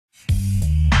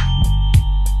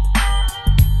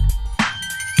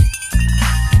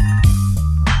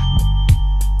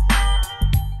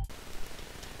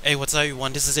Hey, what's up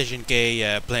everyone, this is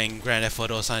AznKei playing Grand Theft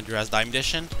Auto San Andreas Dime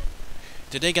Edition.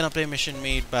 Today gonna play a mission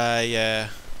made by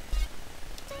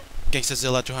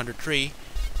GangstaZilla203,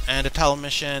 and the title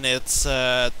mission it's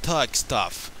Thug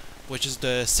Stuff, which is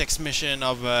the 6th mission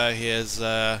of his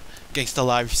Gangsta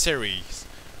Life series.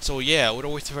 So yeah,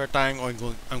 without wasting our time,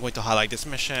 I'm going to highlight this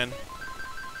mission.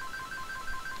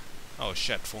 Oh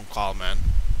shit, phone call, man.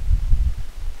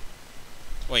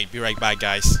 Wait, be right back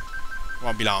guys.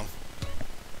 Won't be long.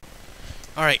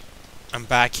 Alright, I'm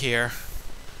back here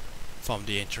from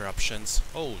the interruptions.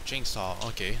 Oh, chainsaw.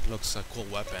 Okay, looks a cool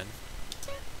weapon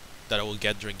that I will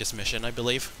get during this mission, I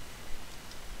believe.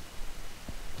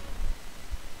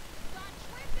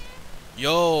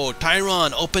 Yo,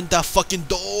 Tyrone, open that fucking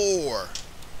door!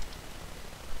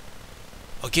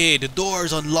 Okay, the door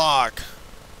is unlocked.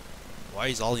 Why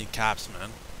is all in caps,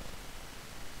 man?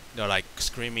 They're like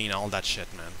screaming and all that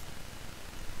shit, man.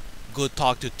 Good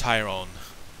talk to Tyrone.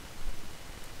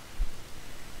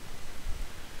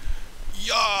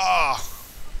 Yeah.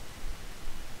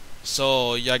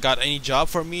 So, you got any job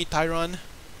for me, Tyrone?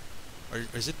 Or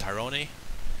is it Tyrone?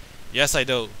 Yes, I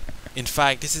do. In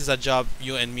fact, this is a job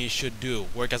you and me should do.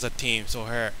 Work as a team. So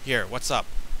here, what's up?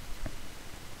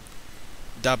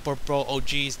 The purple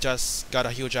OGs just got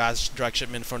a huge ass drug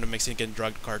shipment from the Mexican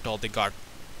drug cartel. They got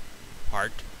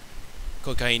heart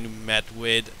cocaine met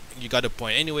with. You got the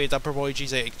point. Anyway, the purple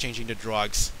OGs are exchanging the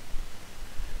drugs.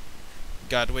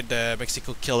 Got with the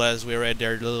Mexicano Killaz, we read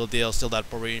their little deal, still that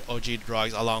OG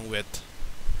drugs along with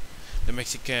the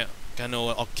Mexicano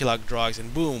Killaz drugs,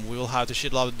 and boom, we will have to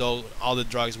shitload of all the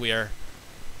drugs we are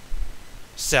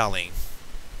selling.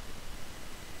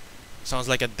 Sounds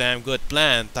like a damn good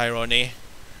plan, Tyrone.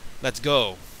 Let's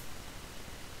go.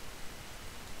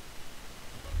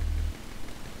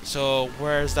 So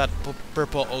where's that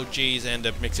purple OGs and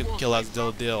the Mexicano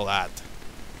Killaz deal at?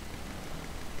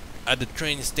 At the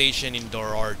train station in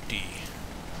Dorothy.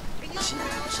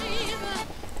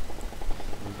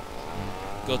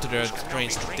 Go to the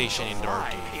train station in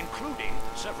Dorothy. Including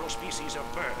several species of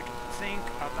bird. Think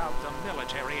about the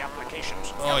military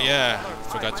applications. Oh yeah,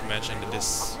 forgot to mention that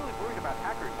this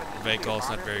vehicle is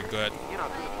not very good.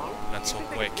 Not so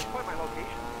quick.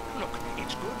 Look,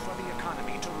 it's good for the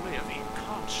economy to live in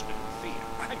constant fear.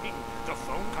 I mean, the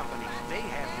phone company, they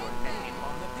have your name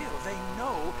on the bill. They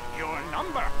know your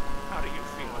number. How do you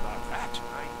feel about that?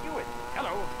 I knew it.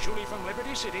 Hello, Julie from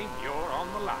Liberty City. You're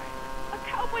on the line. A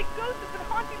cowboy ghost has been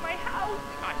haunting my house.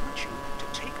 I want you to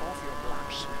take off your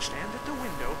blouse. Stand at the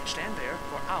window. Stand there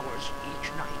for hours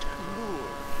each night. Lure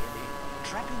him in.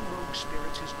 Trapping rogue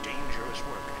spirits is dangerous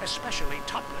work, especially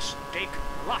topless. Take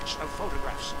lots of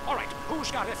photographs. All right,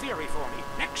 who's got a theory for me?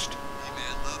 Next. Hey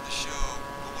man, love the show,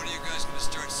 but when are you guys gonna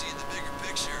start seeing the bigger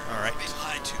picture? All right. Being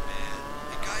lied to, man.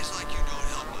 And guys like you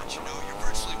don't help much. You know, you're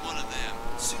virtually one of them.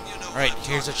 Soon you know. All right,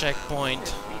 here's a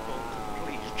checkpoint.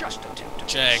 Please, just attempt to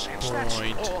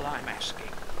Checkpoint. That's all I'm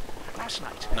asking. Last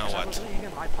night, Now as I what? was laying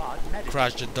in my pod meditating,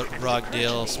 Crash the and it drug occurred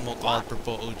deal, to me, smoke all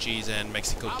purple OGs and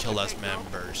Mexicano Killaz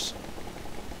members.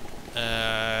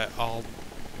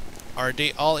 Are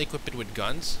they all equipped with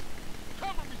guns?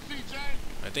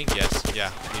 I think yes.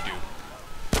 Yeah, they do.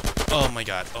 Oh my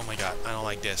god, I don't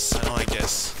like this. I don't like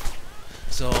this.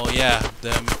 So yeah,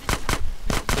 the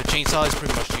chainsaw is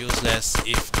pretty much useless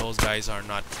if those guys are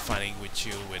not fighting with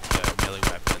you with melee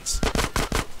weapons.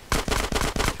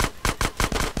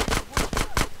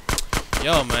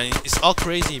 Yo man, it's all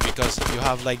crazy because you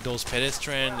have like those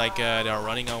pedestrians like they're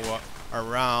running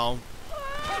around.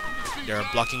 They're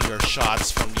blocking your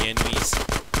shots from the enemies.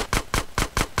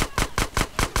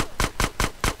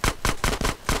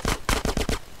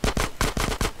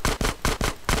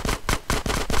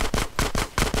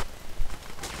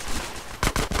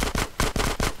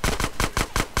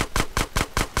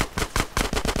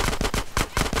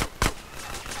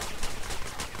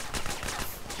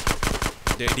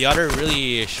 The other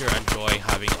really sure enjoy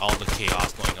having all the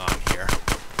chaos going on here.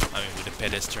 I mean with the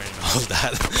pedestrian and all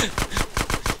that.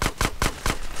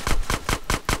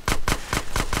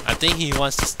 I think he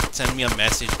wants to send me a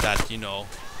message that, you know,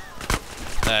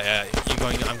 I'm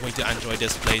going to enjoy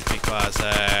this place because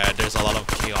there's a lot of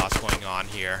chaos going on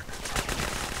here.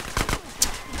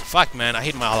 Fuck man, I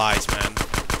hate my allies, man.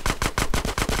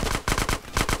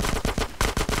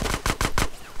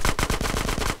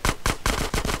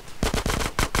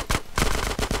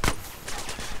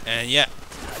 And yeah,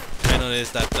 I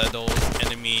noticed that those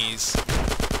enemies...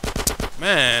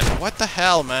 Man, what the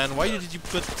hell, man? Why did you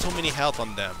put so many health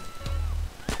on them?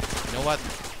 You know what?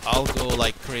 I'll go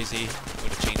like crazy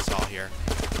with a chainsaw here.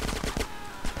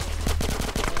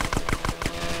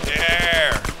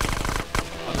 There!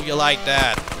 How do you like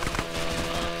that?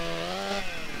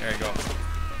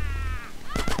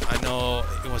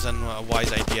 wasn't a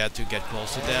wise idea to get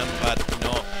close to them, but you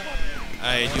know,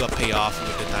 I do a payoff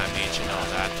with the damage and all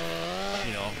that.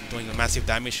 You know, doing a massive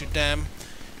damage to them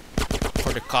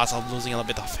for the cost of losing a little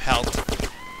bit of health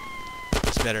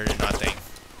is better than nothing.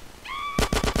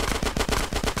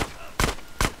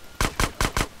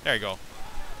 There you go.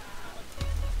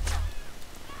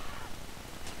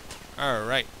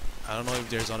 Alright, I don't know if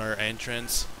there's another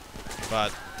entrance,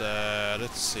 but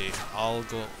let's see. I'm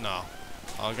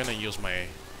gonna use my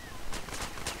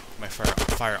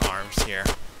firearms here.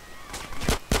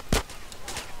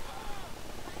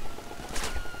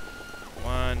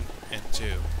 1 and 2.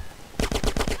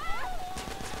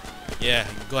 Yeah,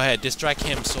 go ahead, distract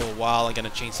him so while I'm gonna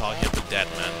chainsaw him to death,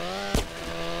 man.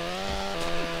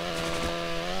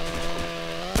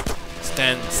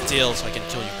 Stand still so I can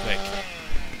kill you quick.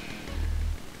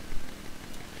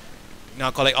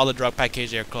 Now collect all the drug package,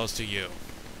 they're close to you.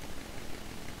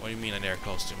 What do you mean they're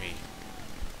close to me?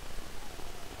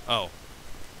 Oh.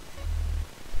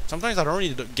 Sometimes I don't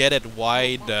really get it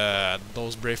why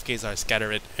those briefcases are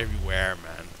scattered everywhere,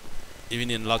 man. Even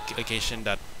in location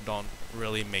that don't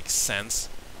really make sense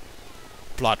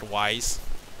plot-wise.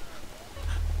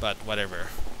 But whatever.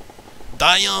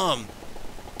 DYOM!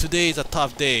 Today is a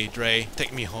tough day, Dre.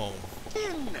 Take me home. Yeah,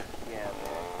 man.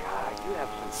 God, you have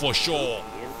some For sure.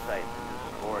 insight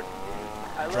into sport.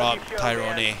 I love Drop your show,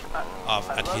 Tyrone man. off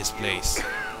I at love his you. place.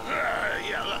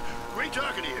 Yeah, look, great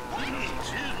talking to you.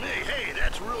 Excuse me. Hey,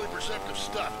 that's really perceptive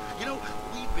stuff. You know,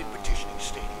 we've been petitioning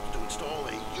stadiums to install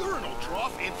a urinal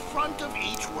trough in front of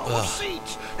each row of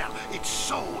seats. Now, it's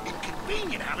so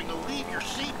inconvenient having to leave your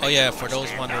seat. Oh yeah, for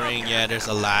those wondering, yeah, there's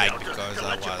a lag because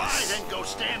I was then go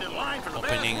stand in line for the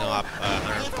opening up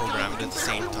another program at the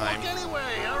same time.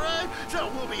 Anyway, all right? So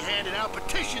we'll be handing out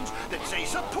petitions that say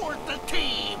support the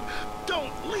team.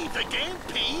 Don't leave the game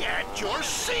pee at your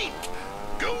seat.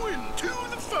 Going to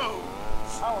the phone.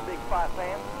 I'm a big fight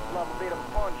fan. Love a bit of a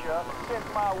punch up. Since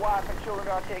my wife and children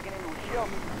are taken into a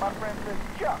shelter, my friend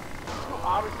Mr. Chuck, who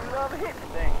obviously love hitting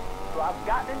things. So I've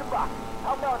gotten into boxing.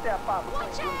 How about that fight between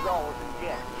Gonzalez and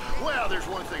Jack? Well, there's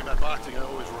one thing about boxing I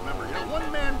always remember. You know,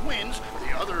 one man wins,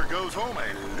 the other goes home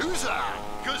a loser.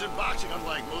 Because in boxing,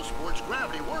 unlike most sports,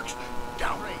 gravity works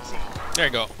downward. There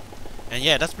you go. And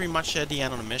yeah, that's pretty much the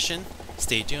end of the mission.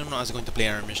 Stay tuned, I was going to play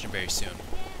our mission very soon.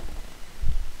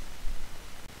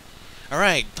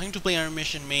 Alright, time to play our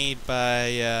mission made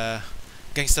by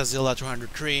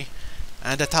GangstaZilla203.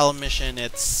 And the title mission,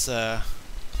 it's no,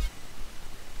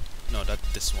 not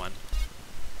this one.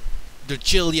 The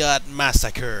Chiliad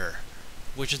Massacre,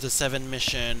 which is the 7th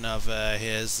mission of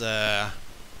his the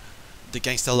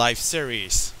Gangsta Life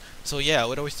series. So yeah,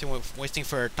 without wasting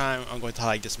further time, I'm going to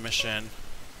highlight this mission.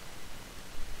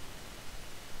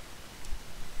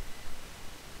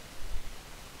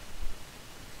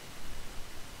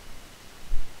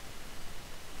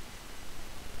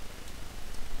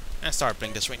 And start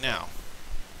playing this right now.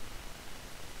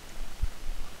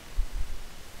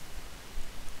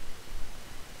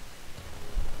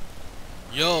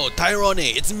 Yo, Tyrone,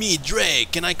 it's me, Dre.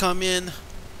 Can I come in?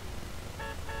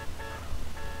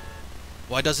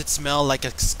 Why does it smell like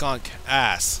a skunk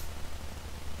ass?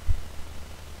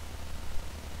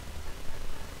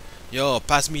 Yo,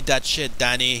 pass me that shit,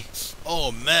 Danny.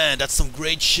 Oh man, that's some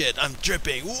great shit. I'm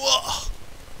dripping. Whoa.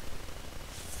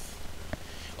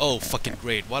 Oh, fucking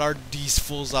great. What are these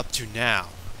fools up to now?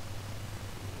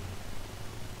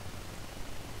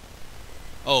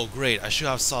 Oh, great. I should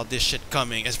have saw this shit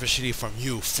coming, especially from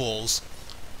you, fools.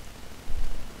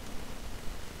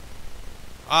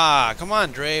 Ah, come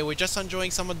on, Dre. We're just enjoying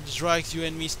some of the drugs you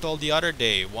and me stole the other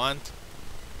day. Want?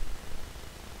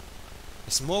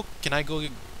 Smoke? Can I go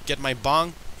get my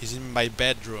bong? He's in my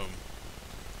bedroom.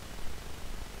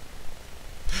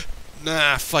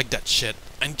 Nah, fuck that shit.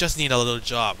 I just need a little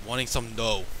job, wanting some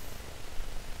dough.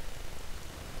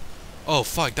 Oh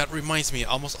fuck, that reminds me,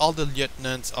 almost all the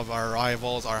lieutenants of our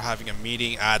rivals are having a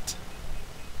meeting at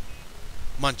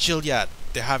Manchiliad.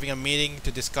 They're having a meeting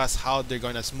to discuss how they're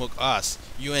gonna smoke us.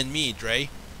 You and me, Dre.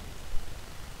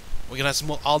 We're gonna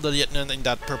smoke all the lieutenants in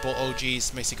that purple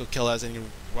OGs, Mexicano Killaz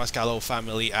and Raskalov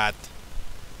Family at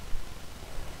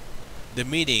the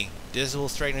meeting. This will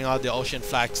straighten out the Ocean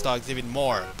Flat Thugz even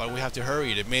more, but we have to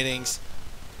hurry. The meetings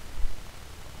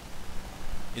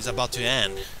is about to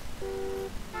end.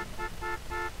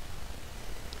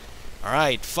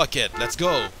 Alright, fuck it, let's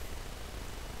go.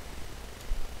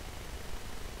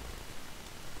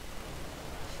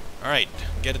 Alright,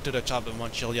 get it to the top of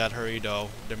Manchiliad, hurry though.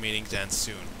 The meetings end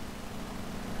soon.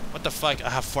 What the fuck? I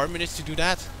have 4 minutes to do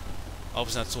that? Oh,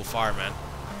 it's not so far, man.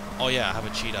 Oh yeah, I have a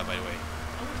cheetah, by the way.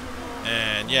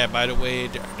 And yeah, by the way,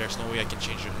 there's no way I can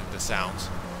change the sounds.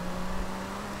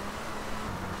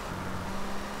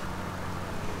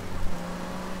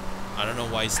 I don't know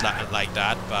why it's like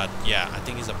that, but yeah, I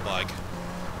think it's a bug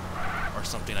or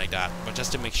something like that. But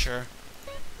just to make sure,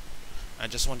 I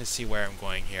just want to see where I'm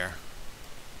going here.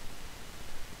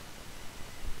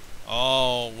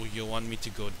 Oh, you want me to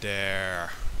go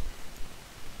there?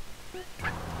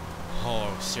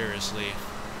 Oh, seriously.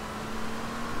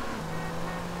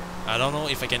 I don't know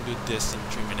if I can do this in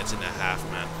 3 minutes and a half,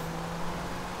 man.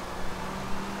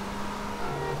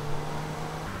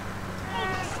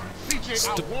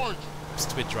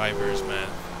 Stupid drivers, man.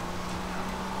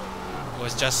 It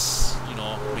was just, you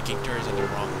know, making turns at the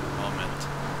wrong moment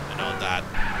and all that.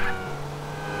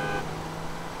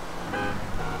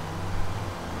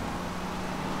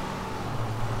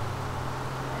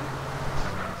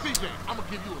 CJ, I'm gonna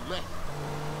give you a lesson.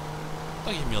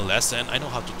 Don't give me a lesson. I know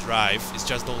how to drive. It's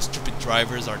just those stupid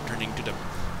drivers are turning to the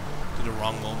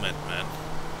wrong moment, man.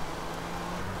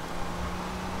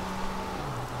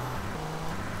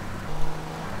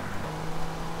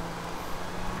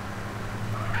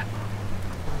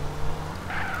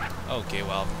 Okay,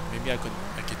 well, maybe I could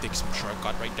take some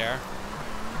shortcut right there.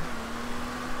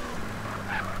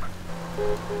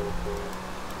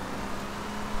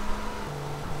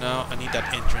 No, I need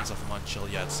that entrance of Mount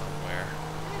Chiliad somewhere.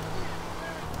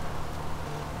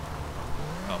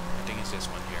 Oh, I think it's this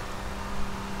one here.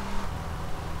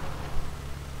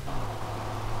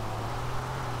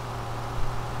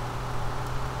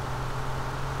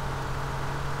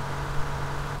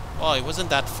 Well, it wasn't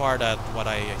that far that what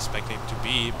I expected it to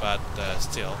be, but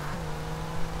still,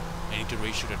 I need to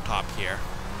reach to the top here.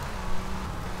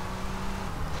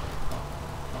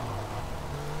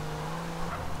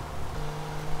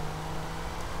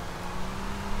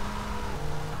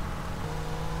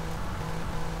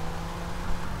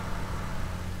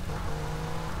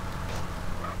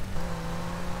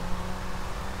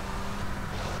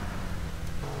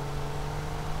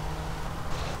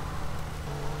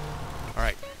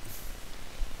 Alright.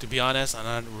 To be honest, I'm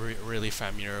not really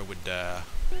familiar with the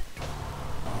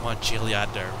Mount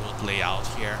Chiliad, the road layout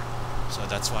here, so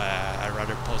that's why I'd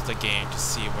rather pause the game to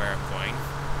see where I'm going,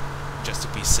 just to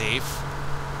be safe,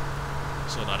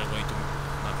 so that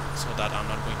I'm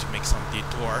not going to make some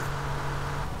detour,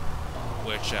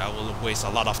 which will waste a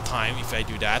lot of time if I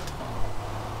do that.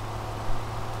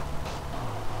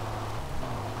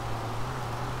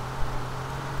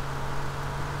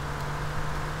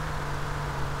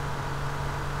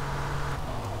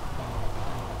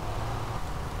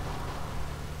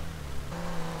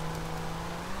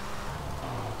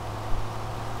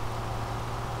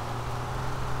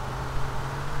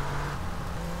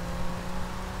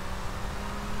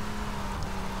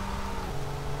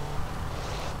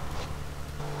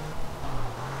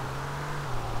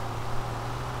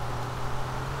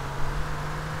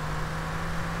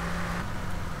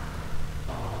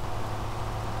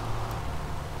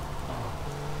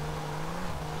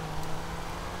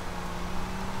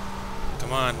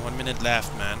 Come on, 1 minute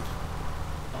left, man.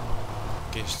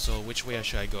 Okay, so which way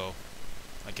should I go?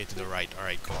 I get to the right.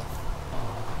 Alright, cool.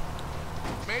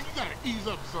 Man, you gotta ease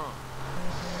up some.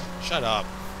 Shut up.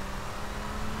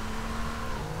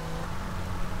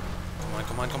 Come on,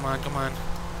 come on, come on, come on.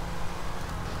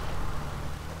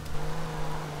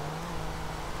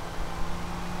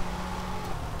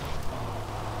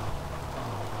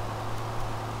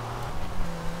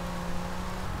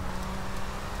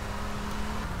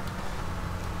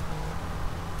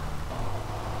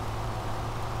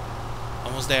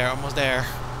 Almost there, almost there.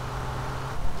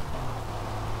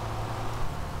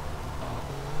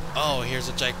 Oh, here's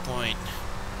a checkpoint.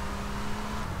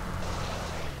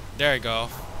 There you go.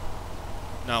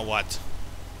 Now what?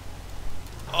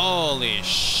 Holy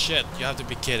shit, you have to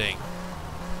be kidding.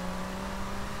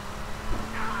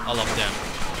 All of them.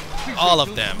 All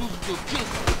of them.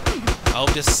 I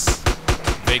hope this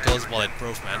vehicle is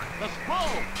bulletproof, man. Let's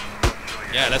roll.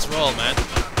 Yeah, let's roll, man.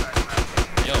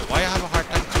 Yo, why I have a hard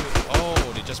time to...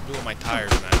 Oh, they just blew my tires,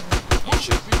 man. Oh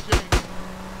shit.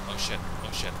 Oh shit.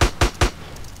 Oh shit.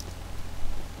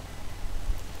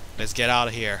 Let's get out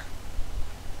of here.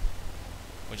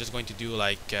 We're just going to do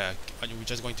like... we're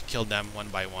just going to kill them one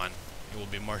by one. It will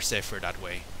be more safer that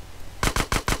way.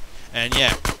 And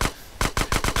yeah.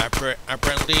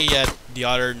 Apparently, the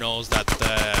other knows that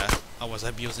I was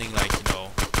abusing, like, you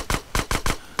know,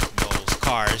 those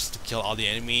cars to kill all the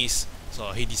enemies.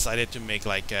 So he decided to make,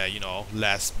 like, you know,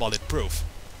 less bulletproof.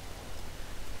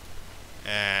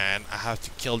 And I have to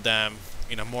kill them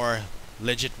in a more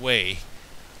legit way,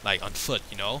 like on foot,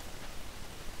 you know.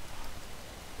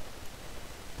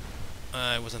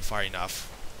 It wasn't far enough.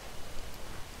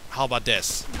 How about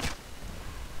this?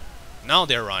 Now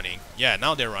they're running. Yeah,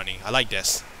 now they're running. I like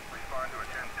this.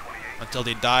 Until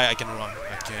they die, I can run.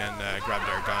 I can grab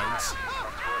their guns.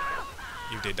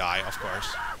 If they die, of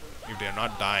course. If they're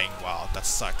not dying, wow, that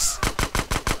sucks.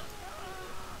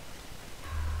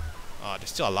 Oh, they're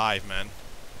still alive, man.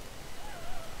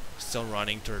 Still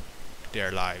running through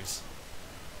their lives.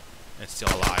 And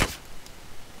still alive.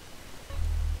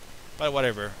 But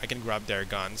whatever, I can grab their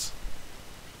guns.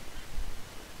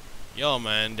 Yo,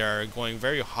 man, they're going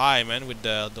very high, man, with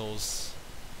those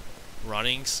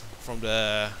runnings from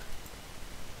the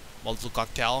Molotov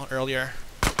cocktail earlier.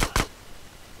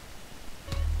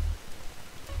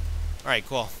 Alright,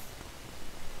 cool.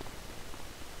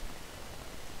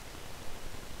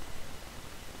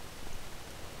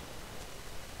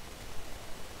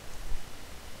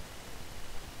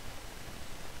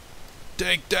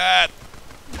 Take that!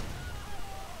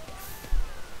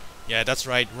 Yeah, that's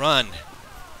right, run!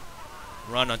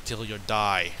 Run until you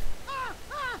die.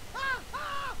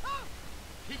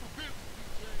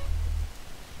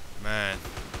 Man,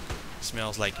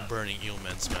 smells like burning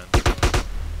humans, man.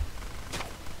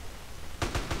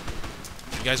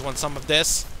 You guys want some of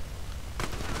this?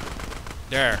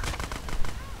 There.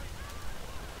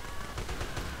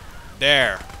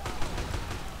 There.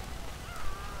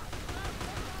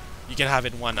 You can have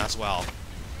it one as well.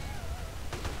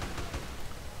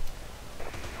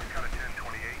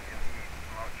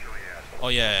 Oh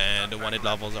yeah, and the wanted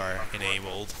levels are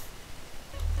enabled.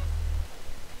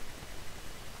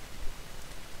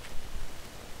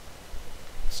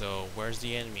 So, where's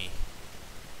the enemy?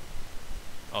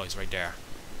 Oh, he's right there.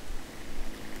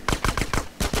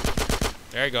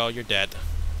 There you go, you're dead.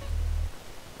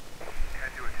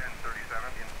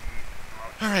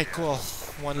 Alright, cool.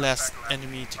 One less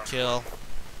enemy to kill.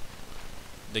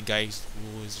 The guy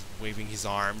who is waving his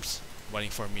arms,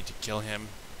 waiting for me to kill him.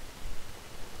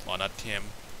 Well, not him.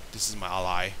 This is my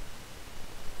ally.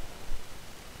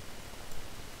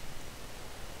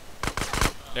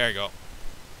 There you go.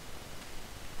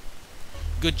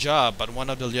 Good job, but one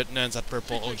of the lieutenants at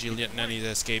Purple OG Lieutenant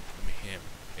is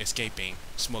escaping.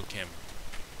 Smoked him.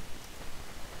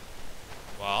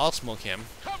 Well, I'll smoke him.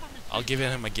 I'll give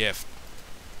him a gift.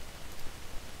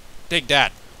 Take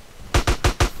that. I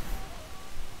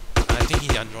think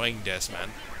he's enjoying this, man.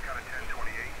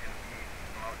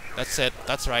 That's it.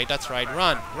 That's right. That's right.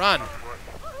 Run. Run.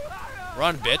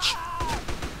 Run, bitch.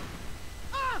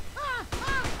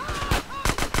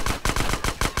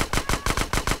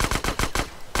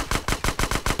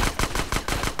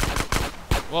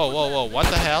 Whoa, whoa, whoa. What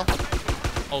the hell?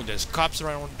 Oh, there's cops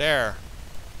around there.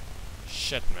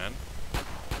 Shit, man.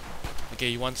 Okay,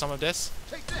 you want some of this?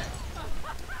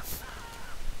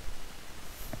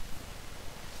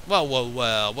 Well, well,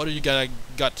 well. What do you got?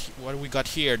 What do we got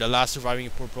here? The last surviving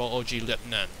Purple OG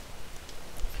Lieutenant.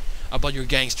 About your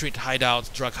gang, street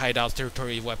hideouts, drug hideouts,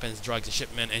 territory, weapons, drugs, and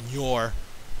shipment, and your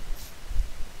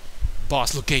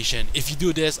boss location. If you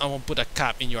do this, I won't put a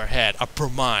cap in your head. I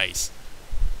promise.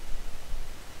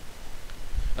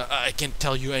 I can't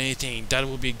tell you anything. That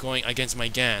will be going against my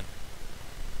gang.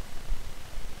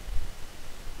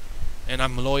 And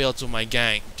I'm loyal to my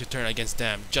gang to turn against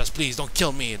them. Just please don't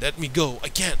kill me. Let me go. I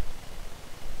can't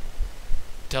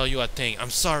tell you a thing. I'm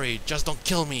sorry. Just don't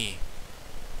kill me.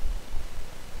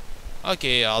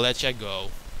 Okay, I'll let you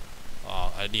go.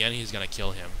 At the end, he's gonna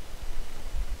kill him.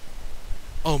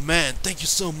 Oh man, thank you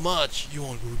so much. You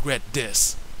won't regret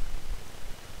this.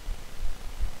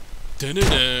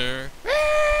 Da-da-da.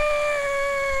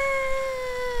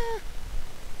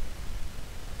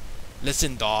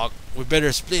 Listen, dog, we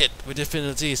better split. We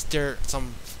definitely stir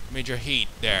some major heat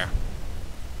there.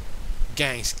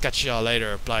 Gangs, catch ya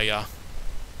later, playa.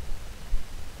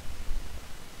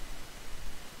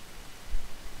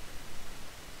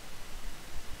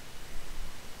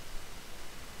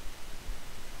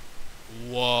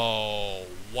 Whoa,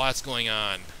 what's going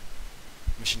on?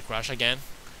 Mission crash again?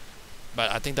 But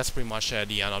I think that's pretty much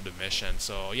the end of the mission.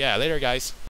 So yeah, later guys.